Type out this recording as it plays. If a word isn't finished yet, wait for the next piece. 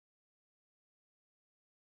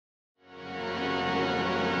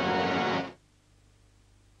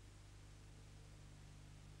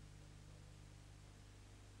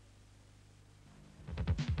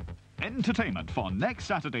Entertainment for next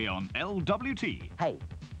Saturday on LWT. Hey,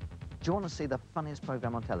 do you want to see the funniest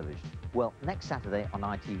programme on television? Well, next Saturday on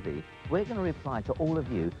ITV, we're going to reply to all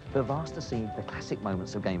of you who have asked to see the classic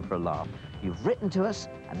moments of Game for a Laugh. You've written to us,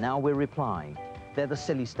 and now we're replying. They're the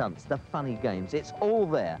silly stunts, the funny games, it's all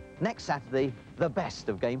there. Next Saturday, the best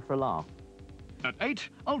of Game for a Laugh. At 8,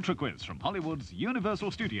 Ultra Quiz from Hollywood's Universal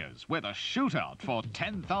Studios, where the shootout for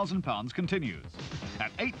 £10,000 continues.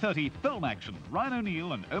 At 8:30, film action, Ryan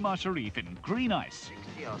O'Neill and Omar Sharif in Green Ice.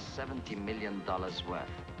 $60 or $70 million worth.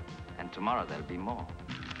 And tomorrow there'll be more.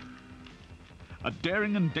 A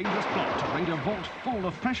daring and dangerous plot to raid a vault full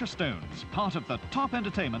of precious stones, part of the top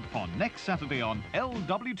entertainment for next Saturday on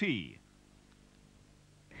LWT.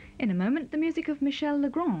 In a moment, the music of Michel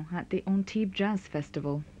Legrand at the Antibes Jazz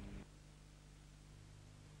Festival.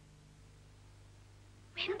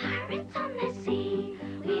 We're pirates on the sea.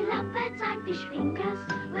 We love bird's eye fish fingers.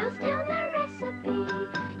 We'll steal the recipe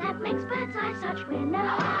that makes bird's eye such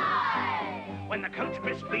winners. When the coat's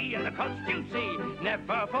crispy and the cod's juicy,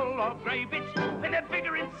 never full of grey bits, when they're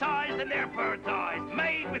bigger in size than their bird's eyes,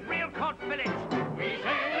 made with real cod fillets. We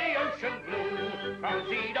sail the ocean blue, from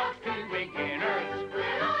sea dogs to beginners.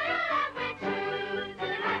 We're loyal and we're true to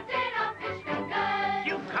the captain of fish fingers.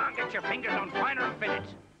 You can't get your fingers on finer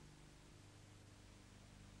fillets.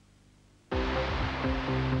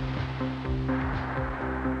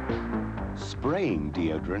 Spraying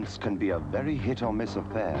deodorants can be a very hit-or-miss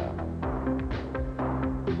affair.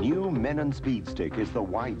 New Men & Speed Stick is the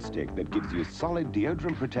wide stick that gives you solid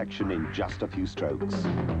deodorant protection in just a few strokes.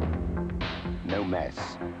 No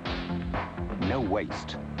mess. No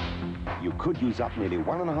waste. You could use up nearly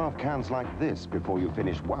 1.5 cans like this before you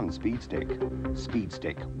finish one Speed Stick. Speed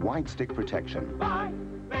Stick, wide stick protection.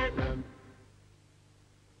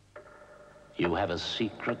 You have a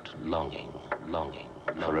secret longing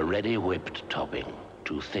for a ready whipped topping,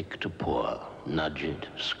 too thick to pour. Nudge it,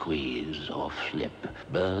 squeeze, or flip.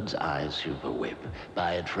 Bird's Eye Super Whip.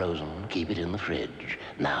 Buy it frozen, keep it in the fridge.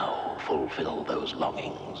 Now fulfill those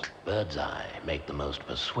longings. Bird's Eye make the most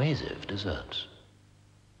persuasive desserts.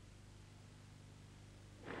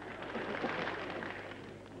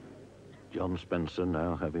 John Spencer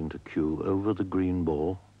now having to queue over the green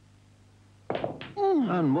ball.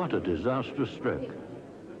 And what a disastrous stroke.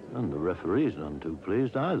 And the referee's none too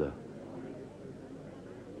pleased either.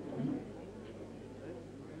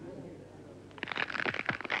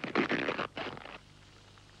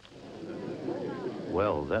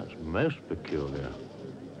 Well, that's most peculiar.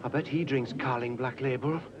 I bet he drinks Carling Black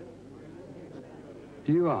Label.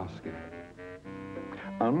 Do you ask him?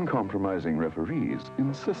 Uncompromising referees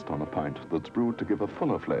insist on a pint that's brewed to give a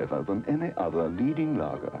fuller flavour than any other leading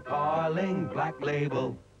lager. Carling Black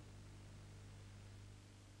Label.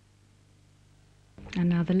 And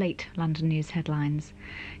now the late London news headlines.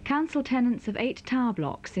 Council tenants of 8 tower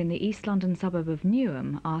blocks in the East London suburb of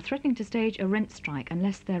Newham are threatening to stage a rent strike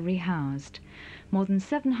unless they're rehoused. More than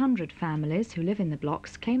 700 families who live in the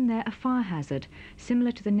blocks claim they're a fire hazard,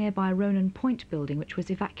 similar to the nearby Ronan Point building which was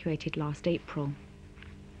evacuated last April.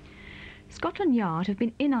 Scotland Yard have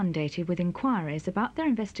been inundated with inquiries about their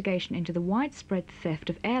investigation into the widespread theft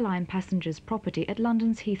of airline passengers' property at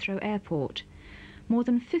London's Heathrow Airport. More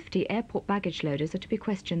than 50 airport baggage loaders are to be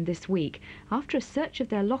questioned this week after a search of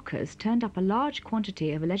their lockers turned up a large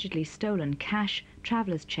quantity of allegedly stolen cash,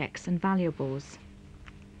 travellers' cheques and valuables.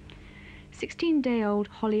 16-day-old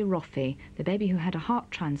Holly Roffey, the baby who had a heart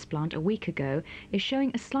transplant a week ago, is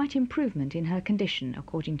showing a slight improvement in her condition,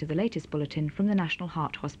 according to the latest bulletin from the National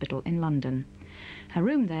Heart Hospital in London. Her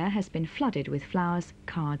room there has been flooded with flowers,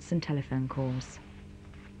 cards and telephone calls.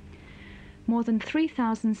 More than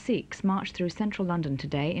 3,000 Sikhs marched through central London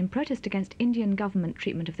today in protest against Indian government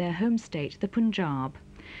treatment of their home state, the Punjab.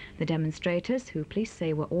 The demonstrators, who police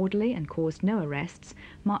say were orderly and caused no arrests,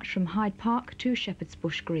 marched from Hyde Park to Shepherd's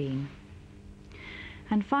Bush Green.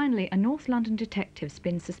 And finally, a North London detective's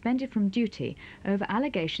been suspended from duty over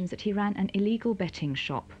allegations that he ran an illegal betting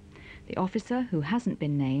shop. The officer, who hasn't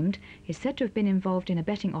been named, is said to have been involved in a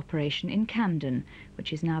betting operation in Camden,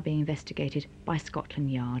 which is now being investigated by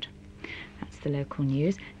Scotland Yard. That's the local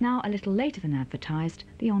news. Now, a little later than advertised,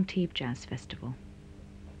 the Antibes Jazz Festival.